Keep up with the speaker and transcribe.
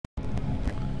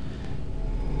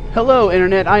Hello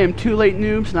Internet, I am Too Late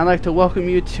Noobs and I'd like to welcome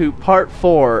you to part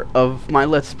 4 of my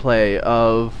Let's Play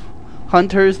of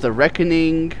Hunters the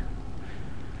Reckoning.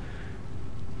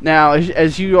 Now,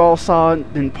 as you all saw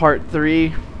in part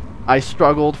 3, I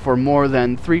struggled for more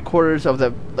than 3/4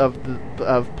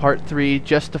 of part 3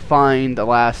 just to find the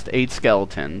last 8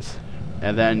 skeletons.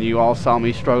 And then you all saw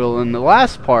me struggle in the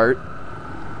last part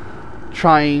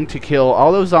trying to kill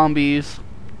all those zombies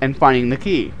and finding the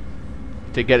key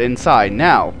to get inside.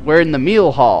 Now, we're in the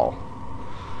meal hall.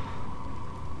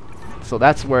 So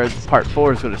that's where part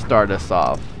 4 is going to start us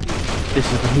off.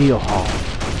 This is the meal hall.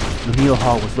 The meal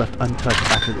hall was left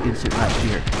untouched after the incident last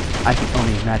year. I can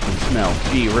only imagine the smell.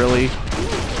 Gee, really?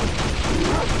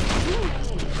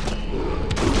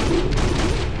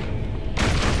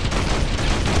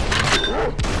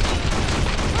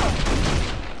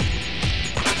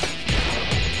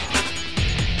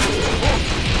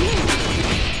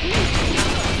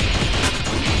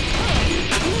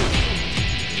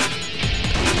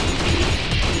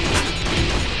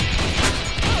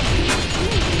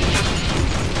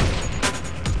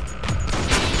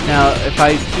 Now, if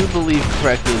I do believe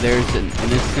correctly, there's an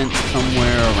innocent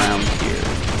somewhere around here.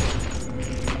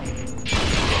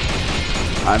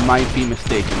 I might be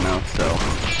mistaken though, so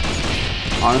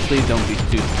honestly, don't be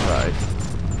too surprised.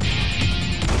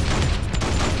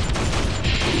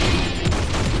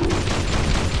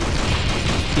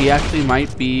 He actually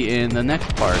might be in the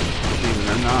next part, believe it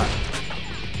or not.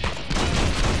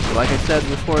 But like I said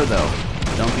before though,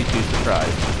 don't be too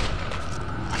surprised.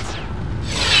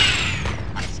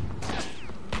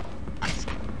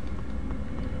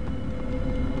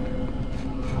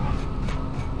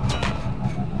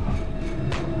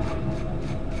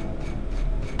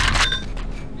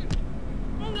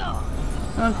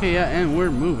 Okay, yeah, and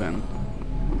we're moving.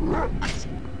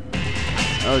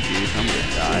 Oh geez, I'm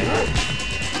gonna die.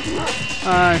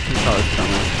 I can saw this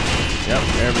coming. Yep,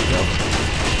 there we go.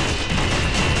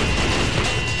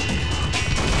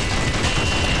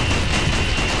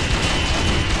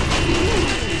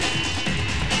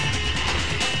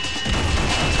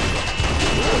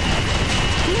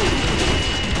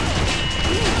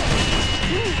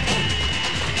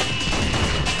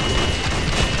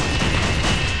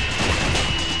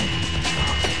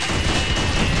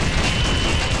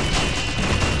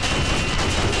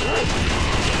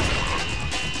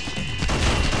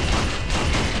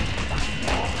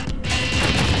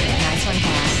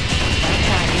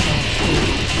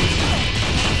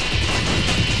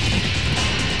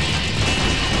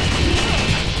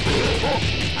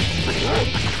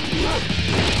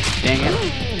 Dang it.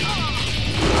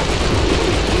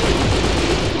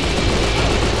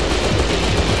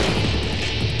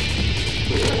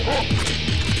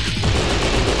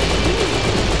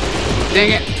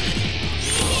 Dang it.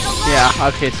 Yeah,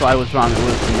 okay, so I was wrong. It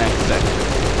was the next section,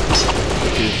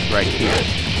 which is right here.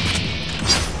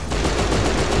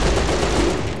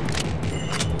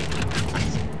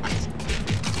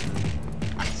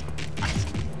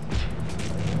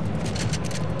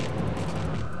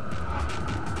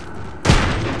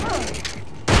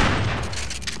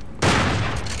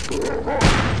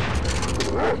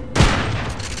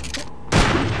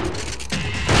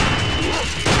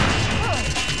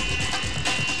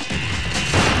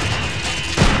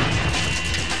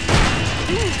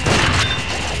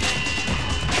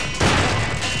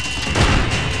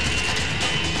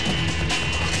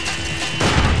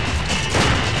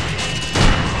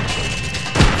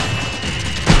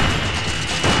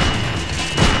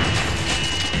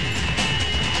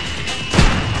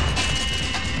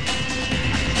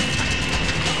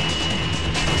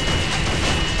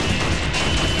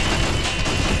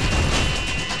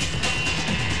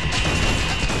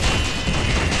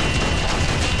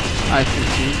 I should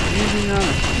be using on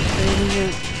saving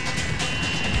it.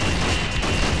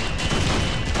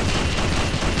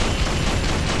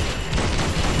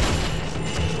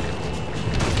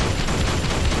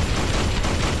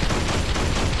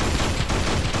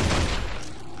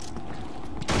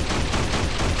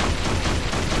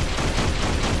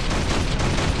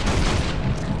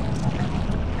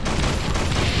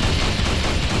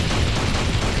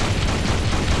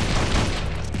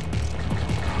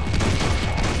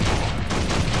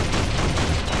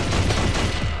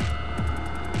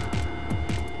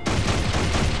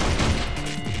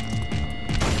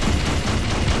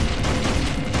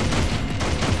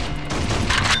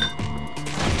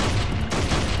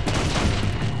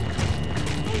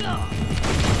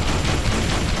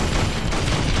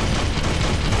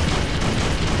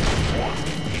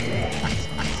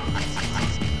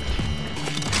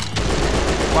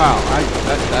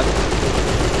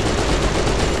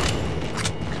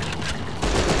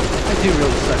 do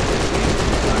really suck at this game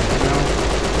sometimes, you know?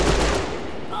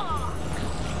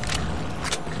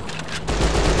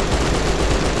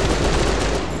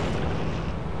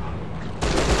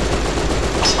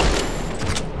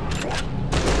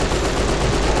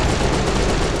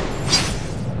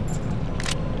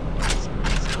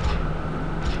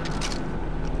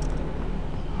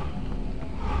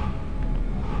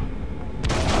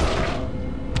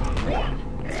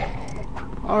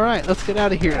 Alright, let's get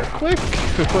out of here quick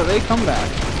before they come back.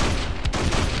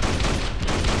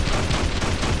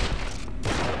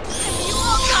 You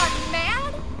all got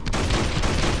mad?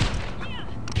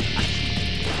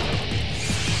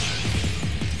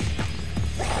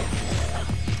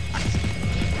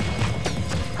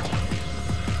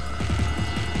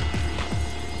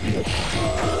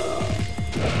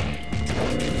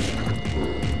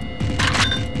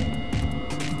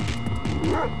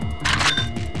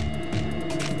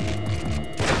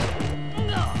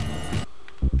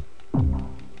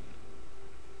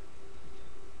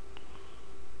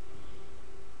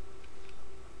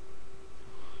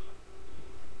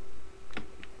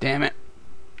 Damn it.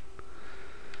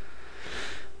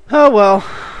 Oh well,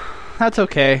 that's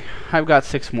okay. I've got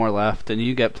 6 more left, and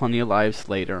you get plenty of lives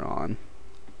later on.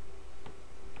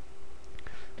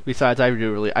 Besides, I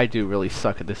do really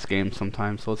suck at this game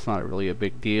sometimes, so it's not really a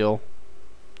big deal.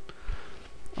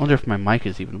 I wonder if my mic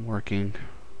is even working.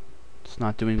 It's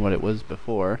not doing what it was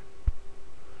before.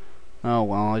 Oh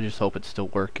well, I just hope it's still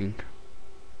working.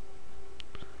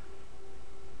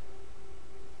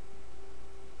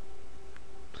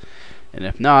 And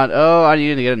if not, oh, I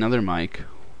need to get another mic.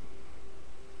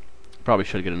 Probably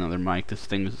should get another mic. This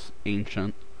thing is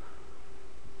ancient.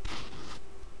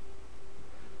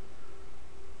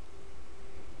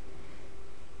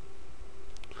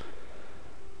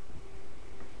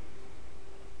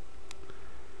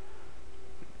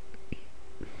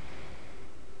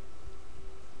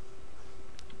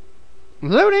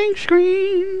 Loading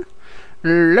screen!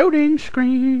 Loading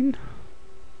screen!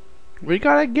 We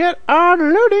gotta get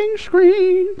on loading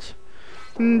screens!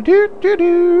 Do do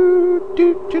do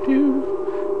do do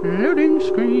do. Loading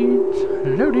screens,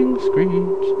 loading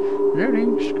screens,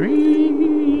 loading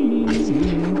screens.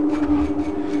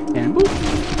 And boop!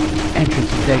 Entrance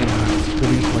to Degenhardt's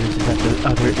living quarters is at the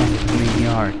other end of the main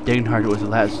yard. Degenhardt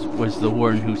was the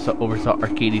warden who oversaw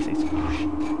Arcades'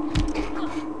 execution.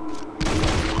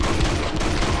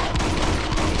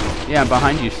 Yeah, I'm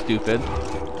behind you, stupid.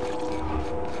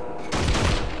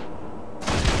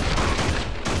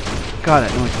 God,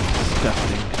 that noise is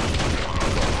disgusting.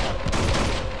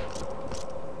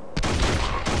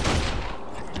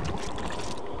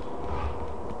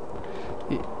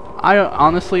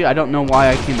 Honestly, I don't know why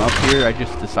I came up here. I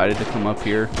just decided to come up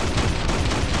here.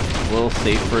 A little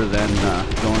safer than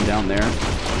going down there.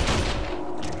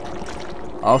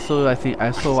 Also,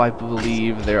 I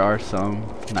believe there are some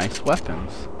nice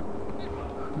weapons.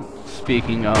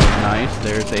 Speaking of nice,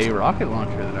 there's a rocket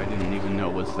launcher that I didn't even know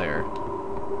was there.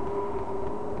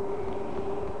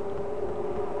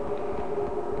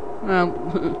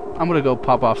 Well, I'm gonna go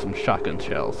pop off some shotgun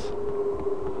shells.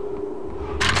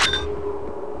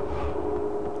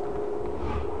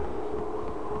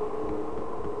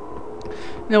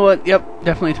 You know what? Yep,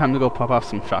 definitely time to go pop off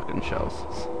some shotgun shells.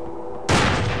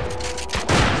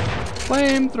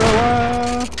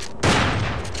 Flamethrower!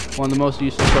 One of the most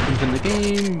useless weapons in the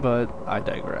game, but I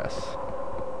digress.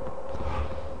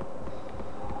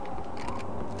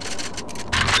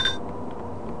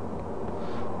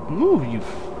 Move, you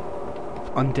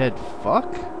undead fuck!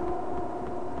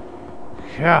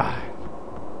 God.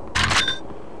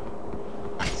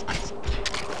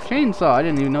 Chainsaw, I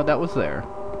didn't even know that was there.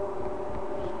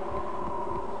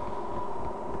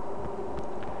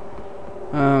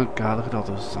 Oh god, look at all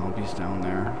those zombies down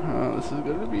there. Oh, this is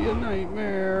gonna be a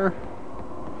nightmare.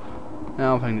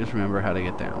 Now if I can just remember how to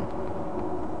get down.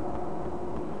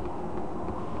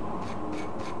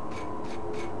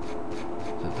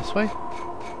 Is it this way?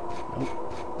 Nope.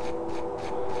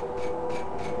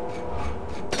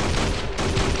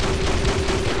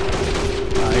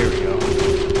 Ah, here we go.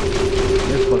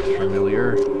 This looks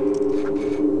familiar.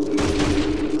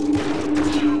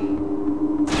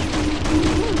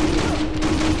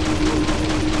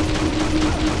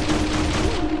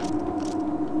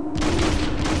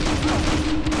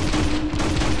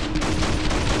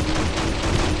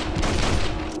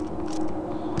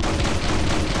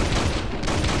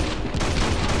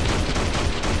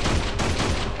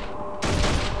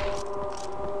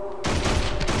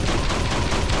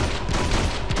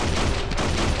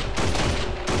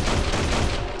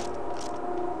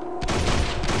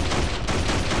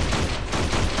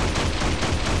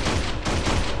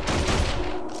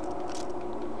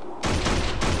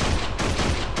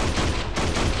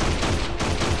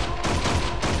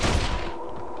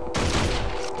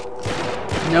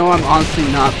 know I'm honestly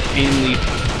not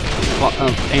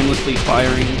aimlessly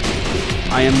firing.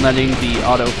 I am letting the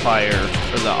auto fire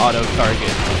or the auto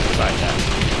target decide that.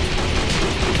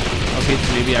 Okay,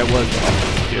 so maybe I was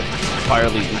just fire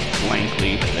leading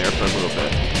blankly there for a little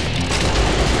bit.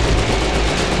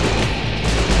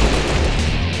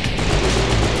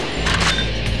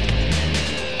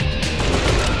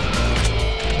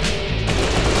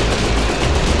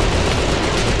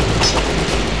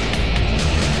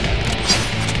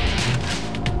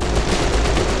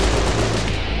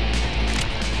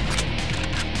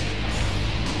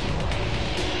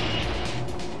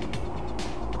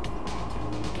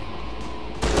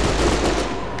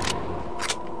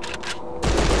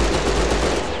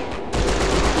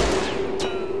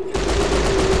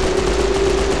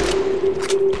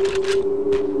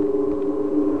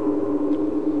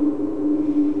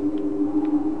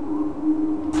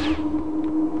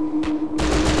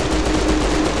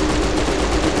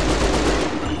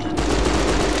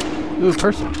 Ooh,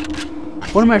 person.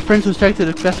 One of my friends was tagged to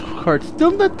the best cards.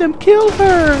 Don't let them kill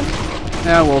her!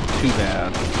 Yeah, well, too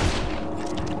bad.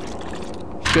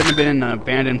 Shouldn't have been in an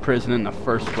abandoned prison in the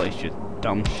first place, you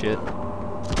dumb shit.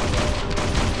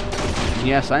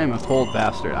 Yes, I am a cold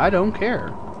bastard. I don't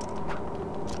care.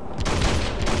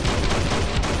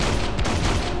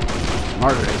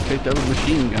 Margaret has picked up a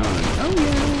machine gun. Oh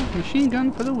yeah, machine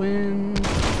gun for the win.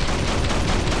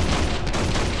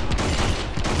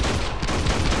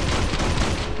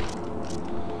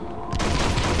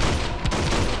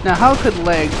 Now, how could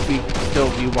legs still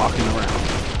be walking around?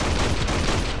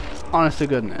 Honest to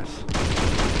goodness.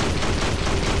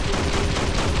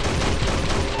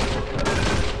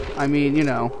 I mean, you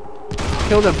know,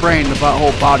 kill the brain, the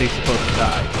whole body's supposed to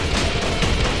die.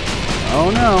 Oh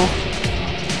no.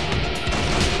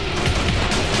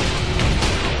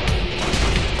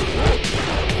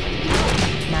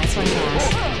 Nice one, guys.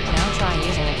 Now try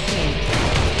using a key.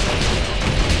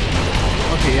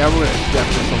 Okay, yeah, we're gonna step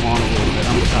this along a little bit.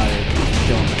 I'm tired of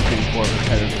killing the same four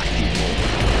repetitive people.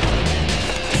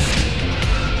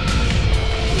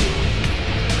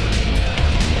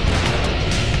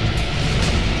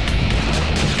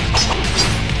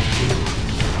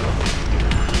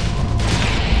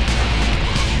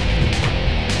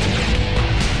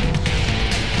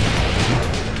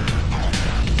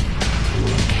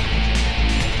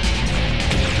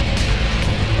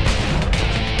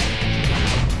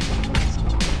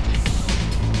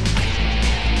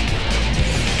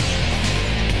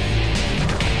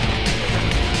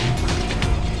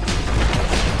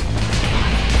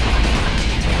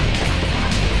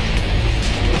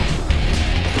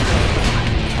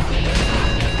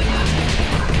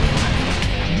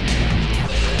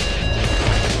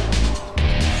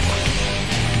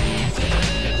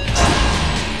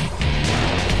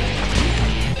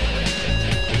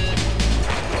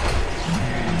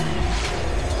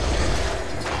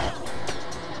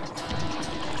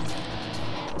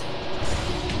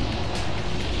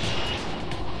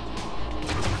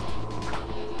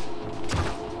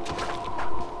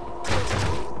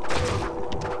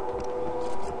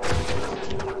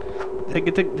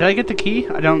 Did I get the key?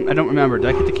 I don't remember.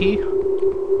 Did I get the key?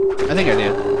 I think I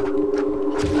did.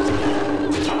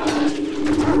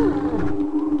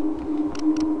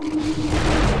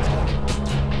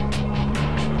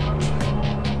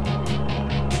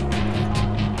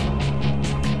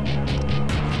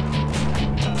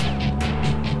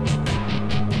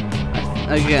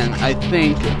 Again, I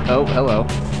think. Oh, hello.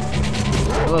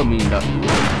 Hello, mean duck.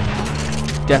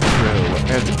 Death row.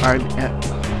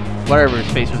 Whatever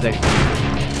his face was executed.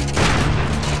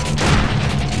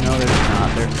 No, there's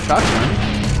not. There's a shotgun.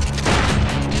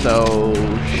 So,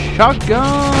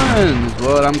 shotgun is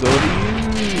what I'm going to use.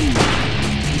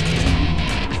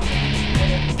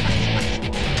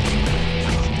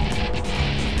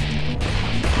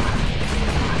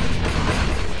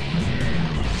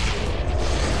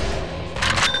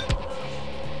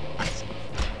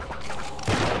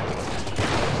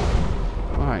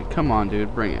 Alright, come on,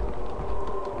 dude. Bring it.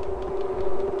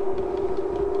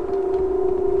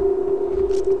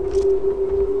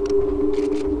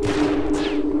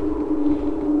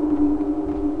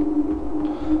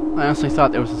 I honestly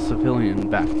thought there was a civilian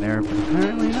back there, but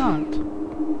apparently not.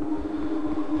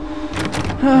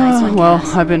 Well,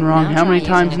 I've been wrong. How many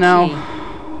times now?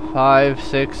 5,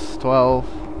 6, 12,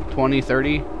 20,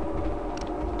 30?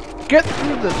 Get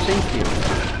through the safety.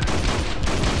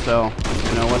 So,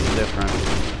 you know, what's the difference?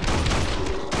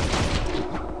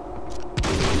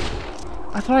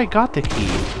 I thought I got the key.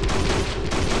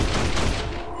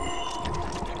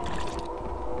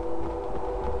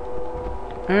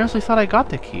 I honestly thought I got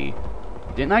the key.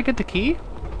 Didn't I get the key?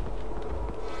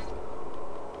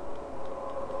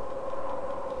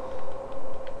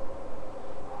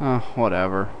 Oh,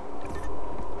 whatever.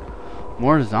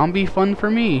 More zombie fun for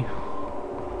me.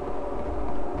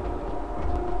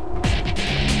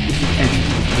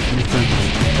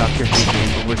 Dr. Hagen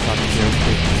oversaw the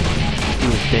jurisdiction. He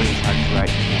was Danehart's right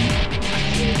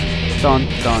hand. Dun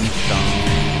dun dun.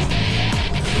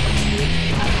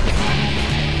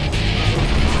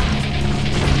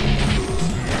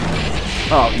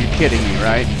 Oh, you're kidding me,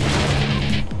 right?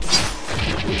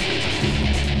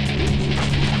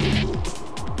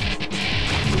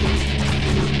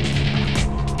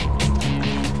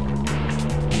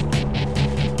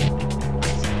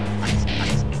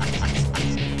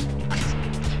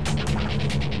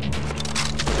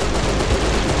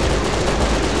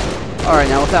 Alright,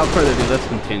 now without further ado, let's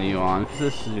continue on, because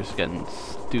this is just getting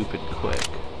stupid quick.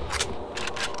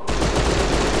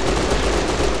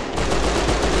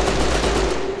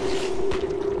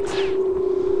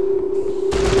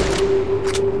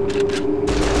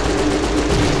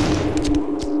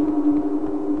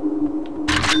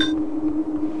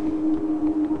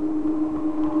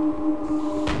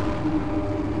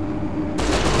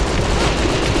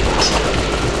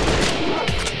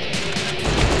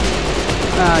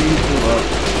 Ah, you blew up.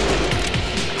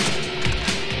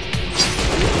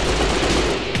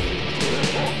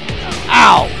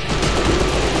 Ow!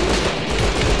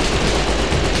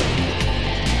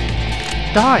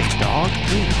 Die, dog.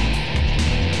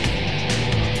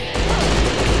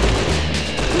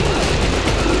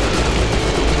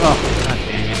 Oh, god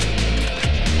dang it.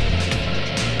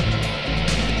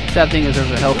 Sad thing is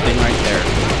there's a health thing right there.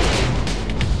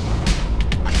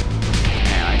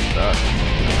 Man, I suck.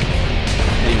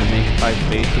 Didn't even make 5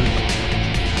 spaces.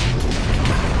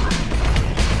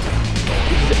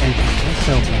 This is the entrance. That's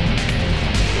so bad.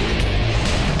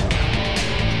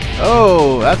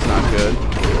 Oh, that's not good.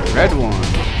 Red one.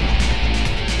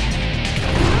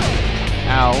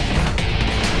 Ow.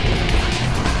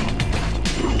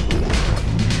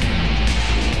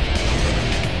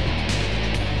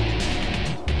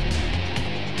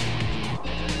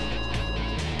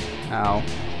 Ow.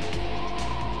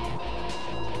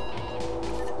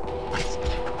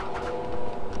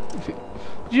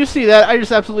 Did you see that? I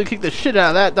just absolutely kicked the shit out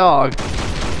of that dog.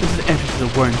 This is the entrance to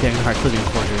the Warren Dagenhart's living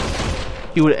quarters.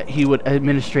 He would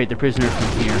administrate the prisoner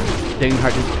from here.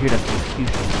 Dagenhart disappeared after the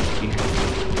execution.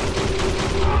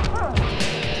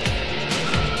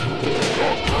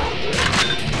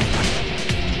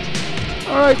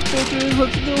 Alright, bitches,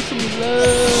 let's do some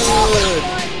blood.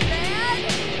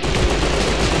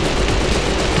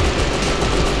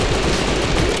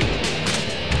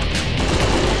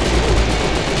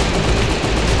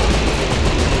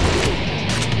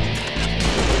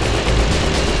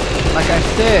 Like I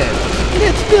said,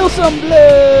 let's spill some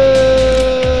blood!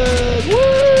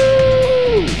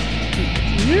 Woo!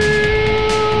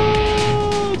 Yeah!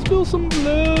 Let's spill some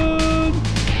blood!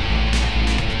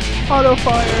 Auto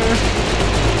fire!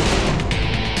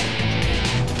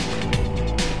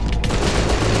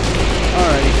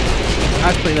 Alrighty.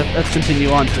 Actually, let's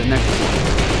continue on to the next one.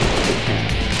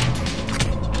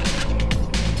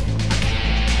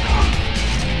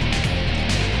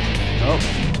 Oh.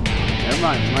 Never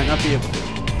mind, we might not be able to.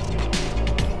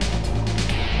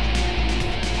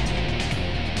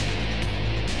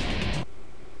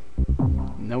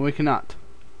 No, we cannot.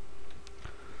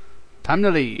 Time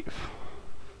to leave.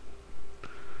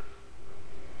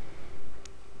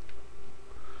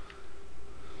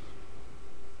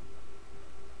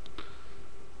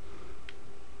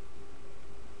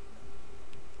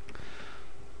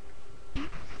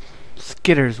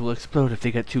 Skitters will explode if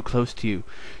they get too close to you.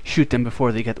 Shoot them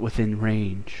before they get within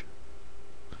range.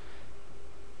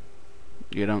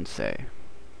 You don't say.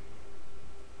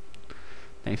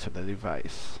 Thanks for the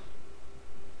advice.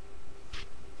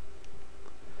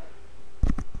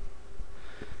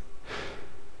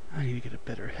 I need to get a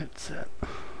better headset.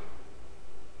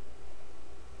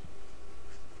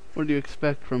 What do you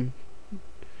expect from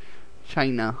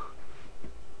China?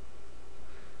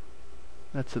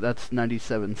 That's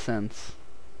 97 cents.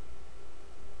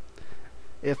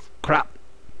 It's crap.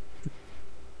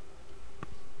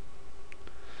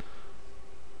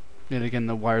 Yet again,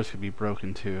 the wires could be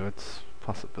broken too. It's a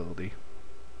possibility.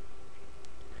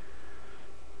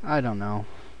 I don't know.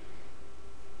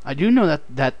 I do know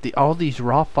that all these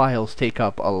raw files take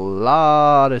up a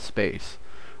lot of space.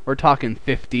 We're talking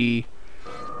 50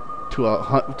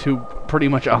 to pretty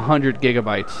much 100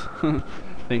 gigabytes.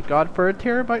 Thank God for a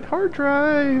terabyte hard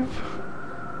drive.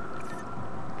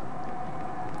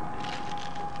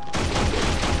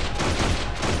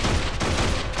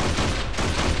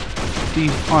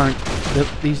 These aren't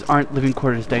These aren't living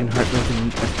quarters. Degenhart lived in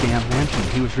a damn mansion.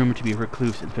 He was rumored to be a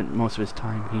recluse and spent most of his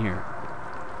time here.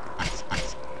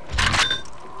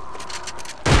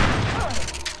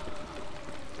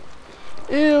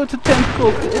 Ew, it's a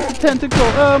tentacle! It's a tentacle!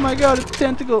 Oh my god, it's a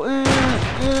tentacle!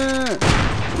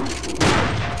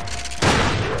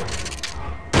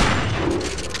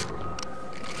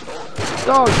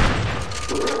 Dog!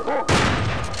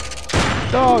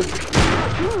 Dog!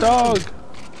 Dog!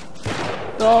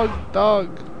 Dog! Dog!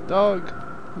 Dog!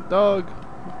 Dog!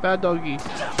 Bad doggy!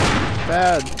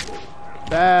 Bad!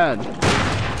 Bad!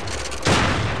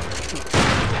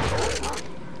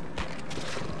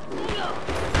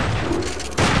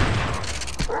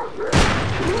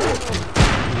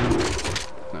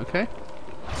 Okay.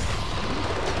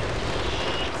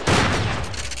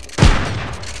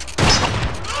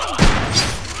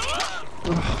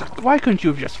 Ugh, why couldn't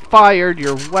you have just fired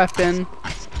your weapon?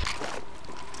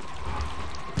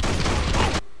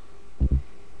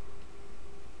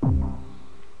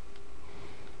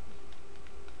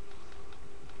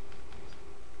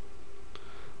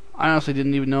 I honestly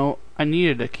didn't even know I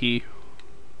needed a key.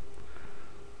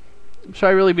 Should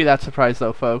I really be that surprised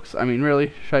though, folks? I mean,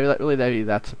 really? Should I really be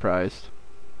that surprised?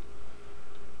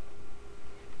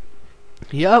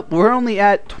 Yep, we're only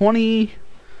at 21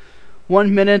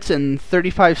 minutes and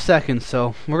 35 seconds,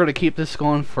 so we're going to keep this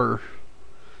going for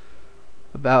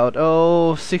about,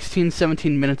 16,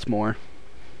 17 minutes more.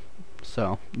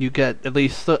 So, you get, at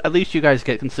least you guys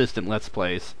get consistent Let's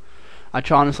Plays. I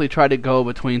honestly try to go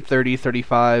between 30,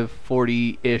 35,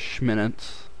 40-ish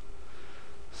minutes.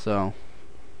 So...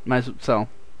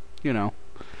 you know,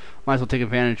 might as well take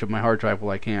advantage of my hard drive while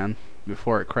I can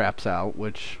before it craps out,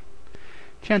 which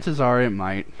chances are it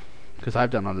might, because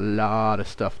I've done a lot of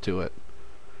stuff to it.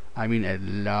 I mean a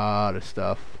lot of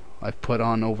stuff. I've put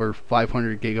on over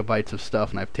 500 gigabytes of stuff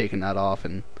and I've taken that off,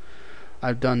 and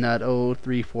I've done that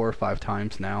 3, 4, 5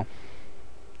 times now.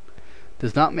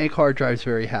 Does not make hard drives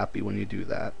very happy when you do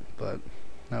that, but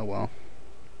oh well.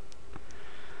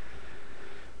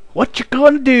 What you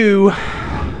gonna do?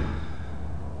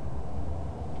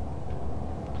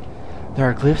 There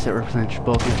are glyphs that represent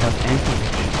both your health and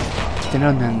condition. Stand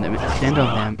on them and use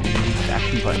the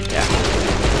action button to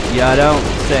activate. Yeah, I don't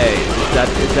say. Is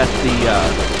that the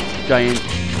giant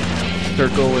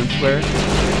circle and square?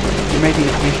 You may need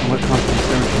information on what caused the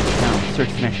disturbance in the town.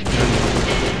 Search the next journey.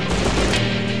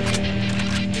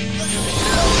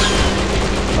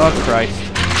 Oh Christ.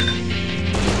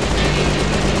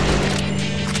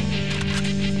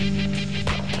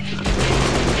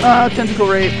 Tentacle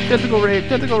rape, tentacle rape,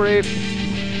 tentacle rape.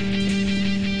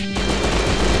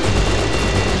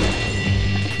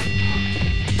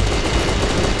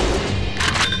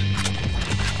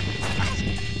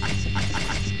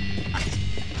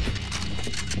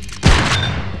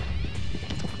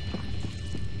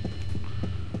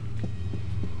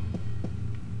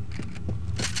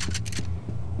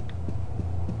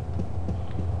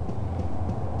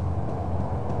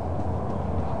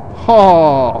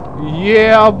 Oh,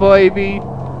 yeah, baby.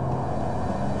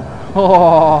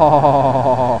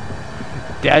 Oh,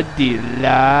 daddy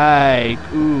like.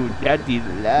 Ooh, daddy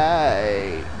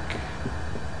like.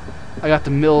 I got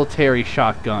the military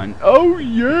shotgun. Oh,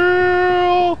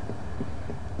 yeah.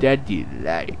 Daddy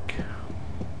like.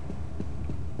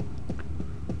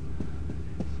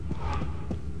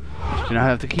 Do not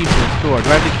have the keys for this door. Do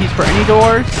I have the keys for any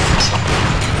doors?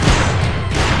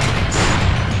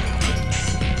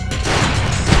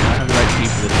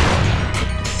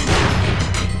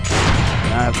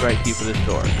 I have the right key for this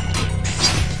door.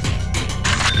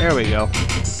 There we go.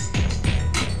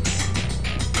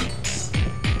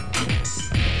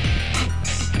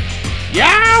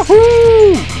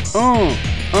 Yahoo!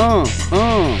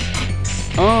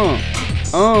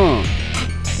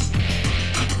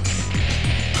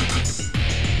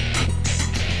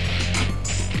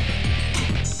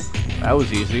 That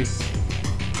was easy.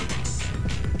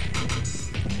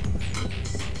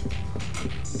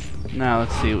 Now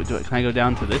let's see. Can I go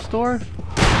down to this door?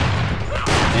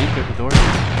 I think there's a door.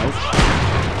 Nope.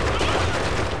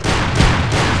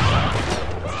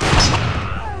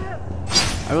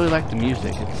 I really like the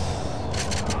music. It's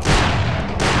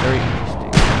very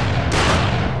interesting.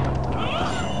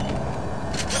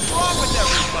 What's wrong with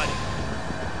everybody?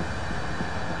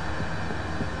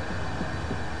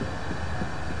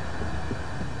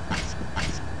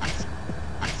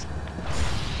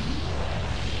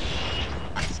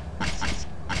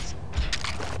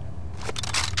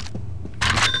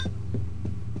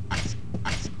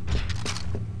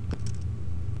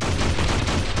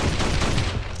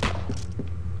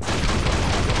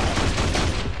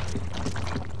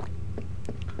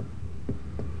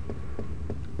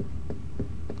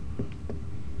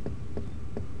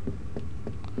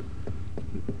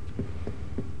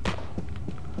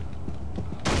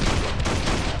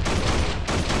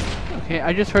 Okay,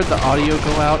 I just heard the audio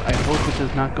go out. I hope it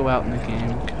does not go out in the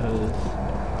game, because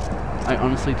I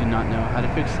honestly do not know how to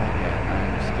fix that yet.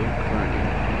 I'm still learning.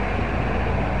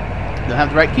 Don't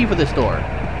have the right key for this door.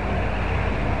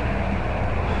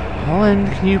 Holland,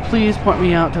 can you please point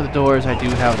me out to the doors I do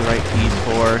have the right keys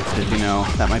for? Because, you know,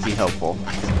 that might be helpful.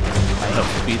 Might help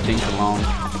speed things along.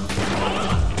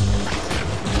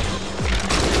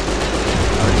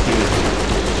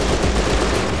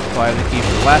 So I have the key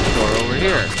for the last door over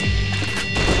here.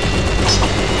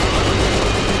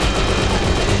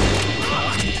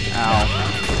 Ow.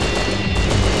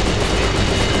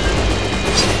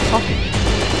 Fucking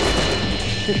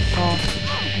shit sauce.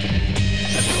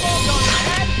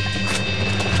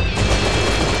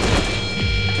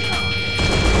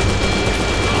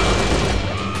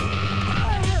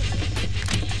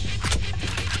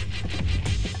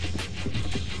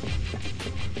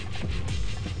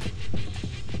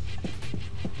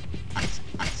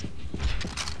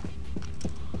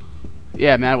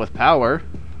 Yeah, mad with power.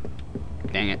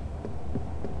 Dang it.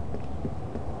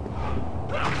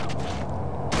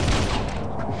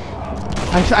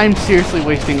 I'm seriously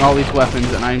wasting all these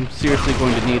weapons, and I'm seriously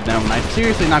going to need them, and I'm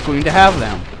seriously not going to have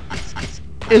them.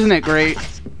 Isn't it great?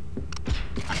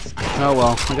 Oh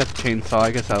well, I got the chainsaw,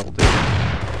 I guess that'll do.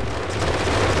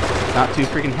 Not too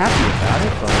freaking happy about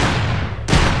it, but...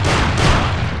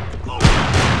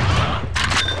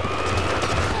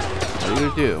 what are you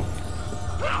gonna do?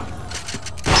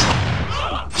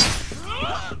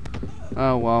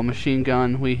 Oh well, machine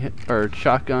gun, or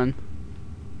shotgun.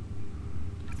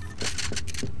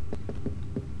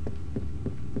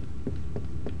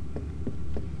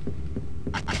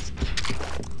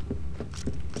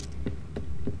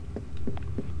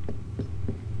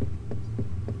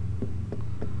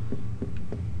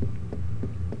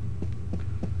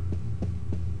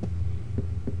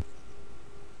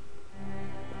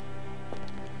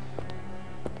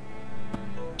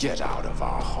 Get out of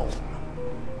our home.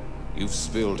 You've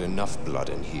spilled enough blood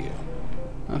in here.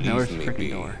 Okay, where's the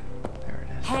freaking door? There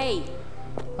it is. Hey!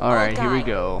 Alright, here we guy.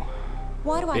 go.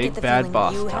 Why do I Big get the bad feeling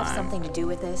boss you have time. something to do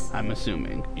with this? I'm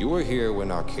assuming. You were here when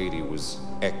Arcady was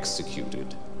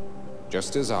executed.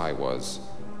 Just as I was.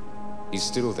 He's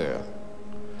still there.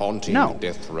 Haunting No.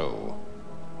 death row.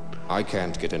 I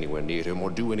can't get anywhere near him or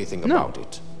do anything about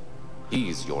it.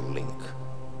 He's your link.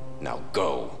 Now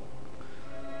go.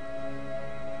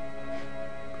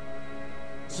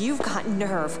 You've got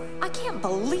nerve. I can't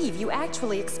believe you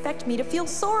actually expect me to feel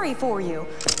sorry for you.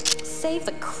 Save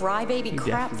the crybaby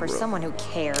crap for someone who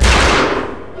cares.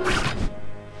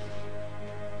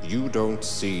 You don't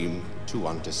seem to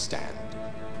understand.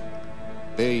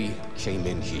 They came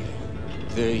in here.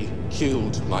 They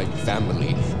killed my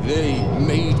family. They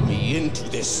made me into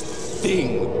this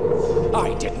thing.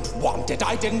 I didn't want it.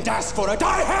 I didn't ask for it.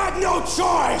 I had no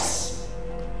choice!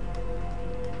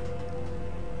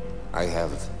 I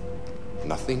have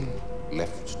nothing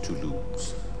left to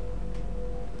lose.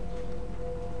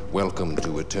 Welcome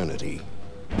to eternity.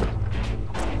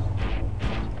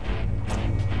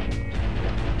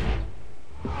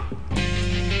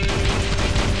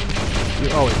 You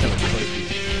always have a choice. You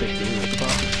sick little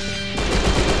fuck.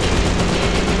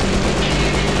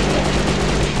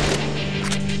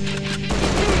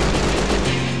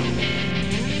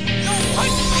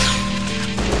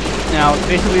 Now,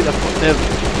 basically, the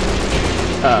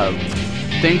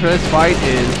thing for this fight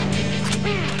is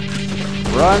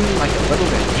run like a little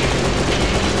bitch.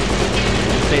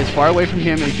 Stay as far away from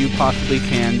him as you possibly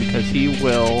can, because he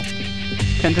will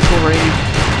tentacle rage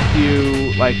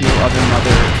you like no other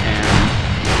mother, and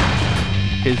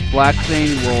his black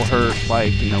thing will hurt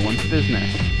like no one's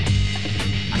business.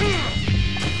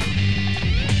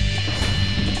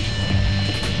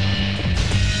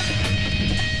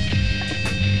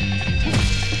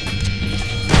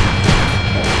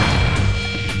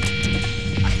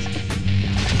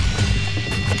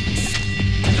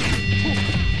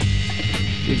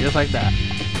 See, just like that.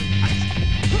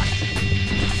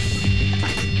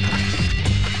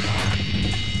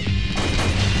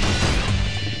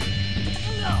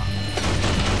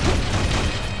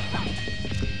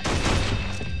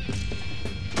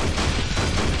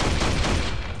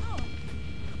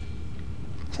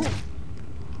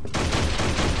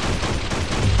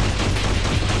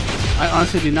 I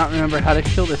honestly do not remember how to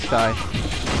kill this guy.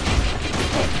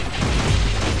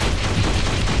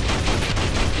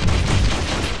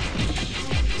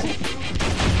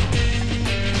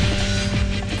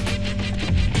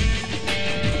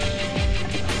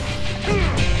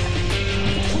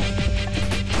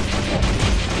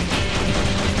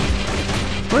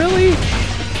 Really?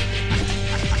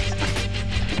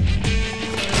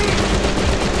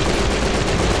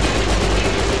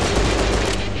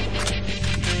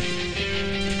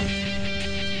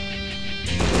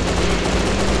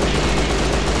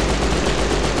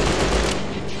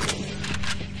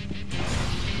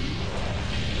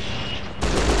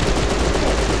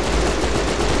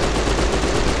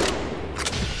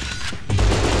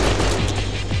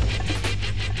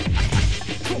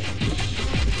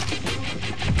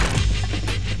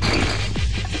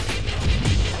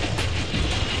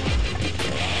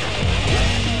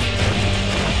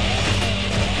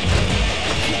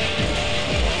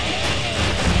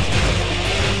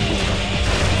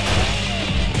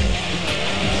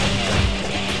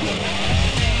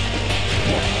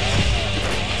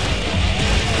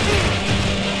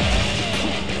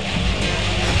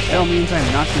 still means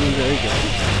I'm not doing very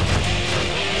good.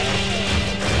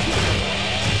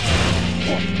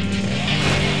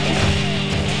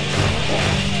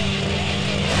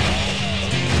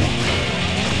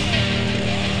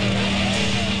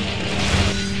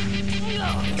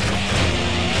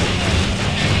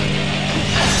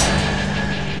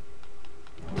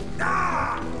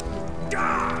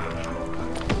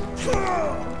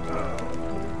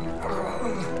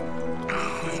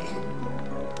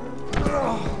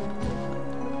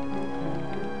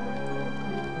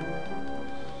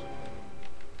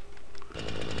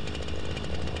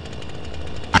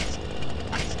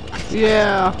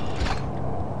 Yeah!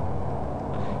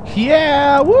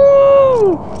 Yeah!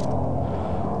 Woo!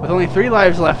 With only 3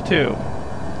 lives left, too.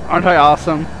 Aren't I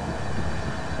awesome?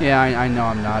 Yeah, I know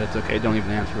I'm not. It's okay. Don't even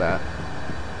answer that.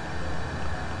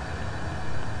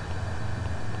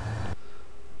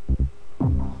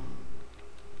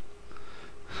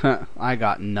 I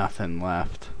got nothing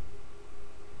left.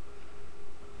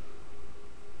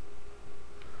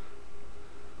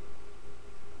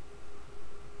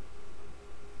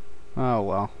 Oh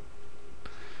well.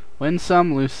 Win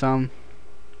some, lose some.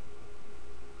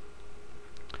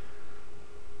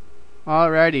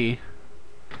 Alrighty.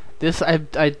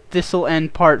 This'll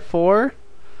end part 4.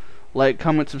 Like,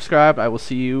 comment, subscribe. I will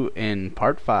see you in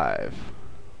part 5.